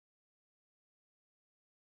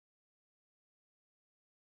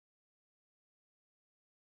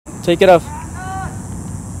Take it off.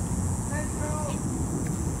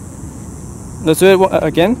 Let's do it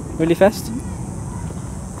again, really fast.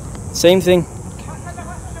 Same thing.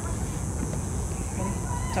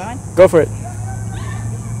 Time? Go for it.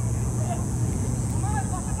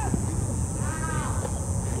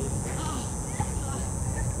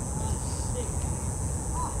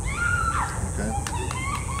 Okay.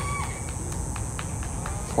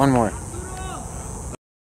 One more.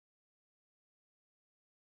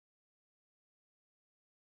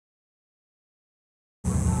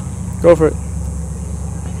 Go for it.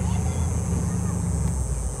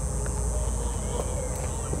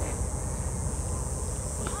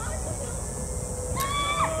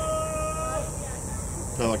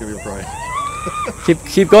 I'm not gonna be crying.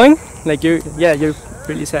 Keep going. Like you're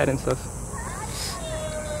really sad and stuff.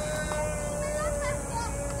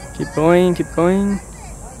 Keep going. Keep going.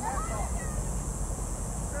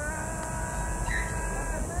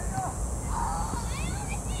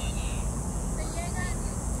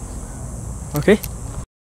 Okay.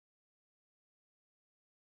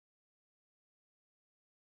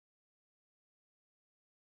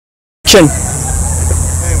 Action.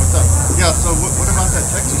 Hey, what's up? Yeah, so what about that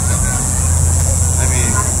Texas thing? I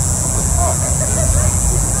mean, what the fuck?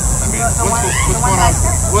 I mean,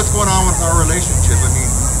 what's going on with our relationship? I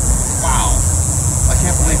mean, wow. I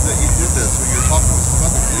can't believe that you did this when you're talking with some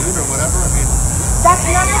other dude or whatever. I mean, that's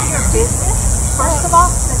none of your business. First of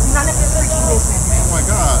all, that's none of your freaking business. Oh my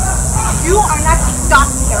God. You are not to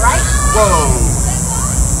stop me, alright? Whoa.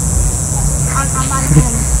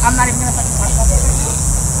 I'm not even gonna fucking talk about this.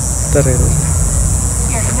 Here,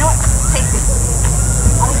 you know what? Take this.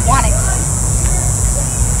 I don't want it.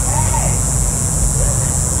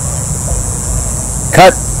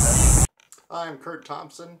 Cut. I'm Kurt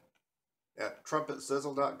Thompson at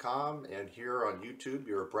trumpetssizzle.com, and here on YouTube,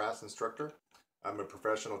 you're a brass instructor. I'm a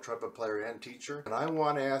professional trumpet player and teacher, and I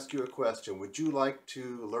want to ask you a question. Would you like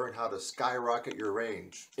to learn how to skyrocket your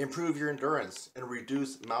range, improve your endurance, and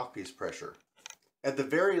reduce mouthpiece pressure? At the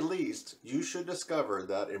very least, you should discover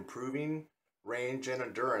that improving range and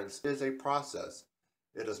endurance is a process.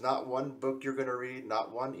 It is not one book you're going to read,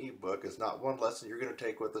 not one ebook. It's not one lesson you're going to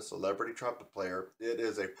take with a celebrity trumpet player. It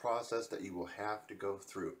is a process that you will have to go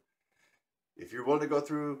through. If you're willing to go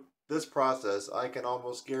through this process, I can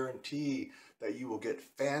almost guarantee that you will get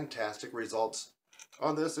fantastic results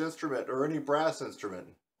on this instrument or any brass instrument.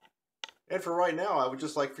 And for right now, I would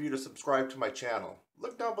just like for you to subscribe to my channel.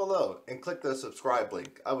 Look down below and click the subscribe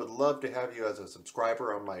link. I would love to have you as a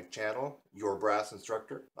subscriber on my channel, Your Brass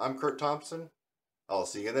Instructor. I'm Kurt Thompson. I'll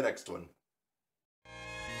see you in the next one.